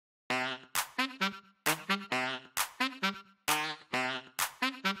Hello,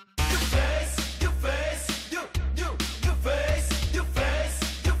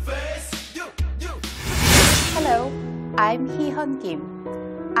 I'm Heehun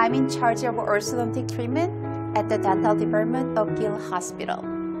Kim. I'm in charge of orthodontic treatment at the dental department of Gil Hospital.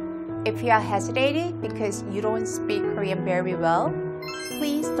 If you are hesitating because you don't speak Korean very well,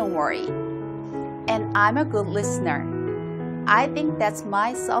 please don't worry. And I'm a good listener. I think that's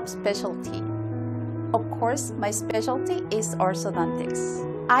my subspecialty. Of course, my specialty is orthodontics.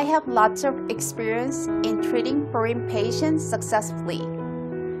 I have lots of experience in treating foreign patients successfully.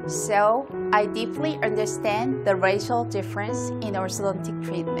 So, I deeply understand the racial difference in orthodontic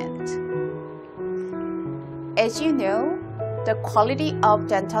treatment. As you know, the quality of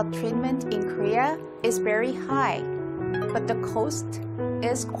dental treatment in Korea is very high, but the cost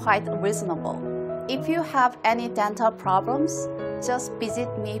is quite reasonable. If you have any dental problems, just visit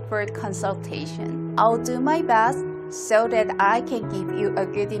me for a consultation. I'll do my best so that I can give you a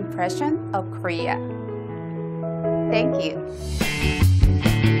good impression of Korea. Thank you.